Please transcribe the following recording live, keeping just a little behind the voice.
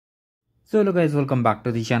So hello guys, welcome back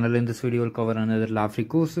to the channel. In this video we'll cover another lab free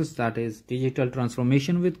courses, that is digital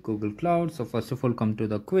transformation with Google Cloud. So first of all, come to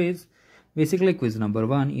the quiz. Basically quiz number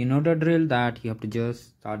 1, you know the drill, that you have to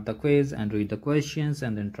just start the quiz and read the questions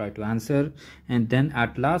and then try to answer, and then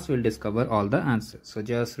at last we'll discover all the answers. So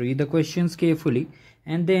just read the questions carefully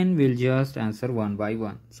and then we'll just answer one by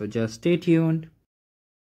one. So just stay tuned.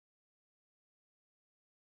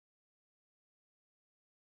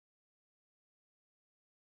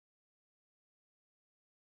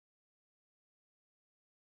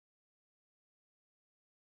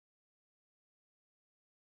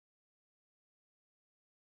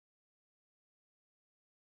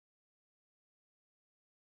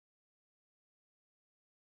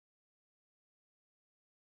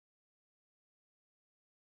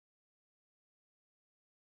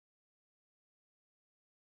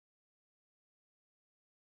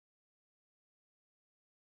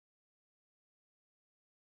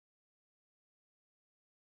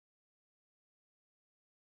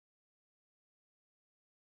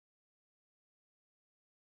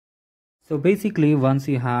 So basically once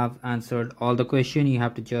you have answered all the question, you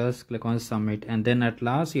have to just click on submit and then at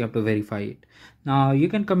last you have to verify it. Now you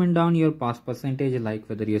can comment down your pass percentage, like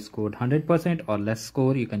whether you scored 100% or less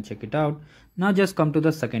score, you can check it out. Now just come to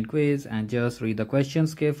the second quiz and just read the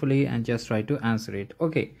questions carefully and just try to answer it.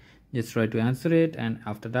 Okay, just try to answer it, and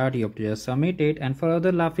after that you have to just submit it. And for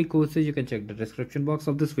other Laffy courses you can check the description box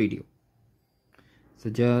of this video. So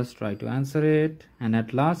just try to answer it and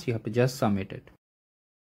at last you have to just submit it.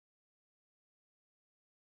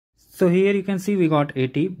 So here you can see we got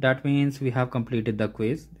 80. That means we have completed the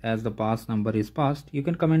quiz. As the pass number is passed, you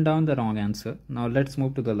can comment down the wrong answer. Now let's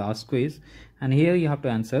move to the last quiz, and here you have to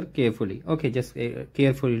answer carefully. Okay, just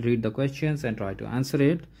carefully read the questions and try to answer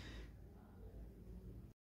it.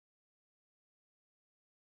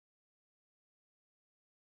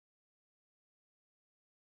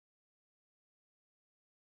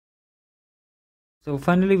 So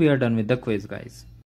finally we are done with the quiz, guys.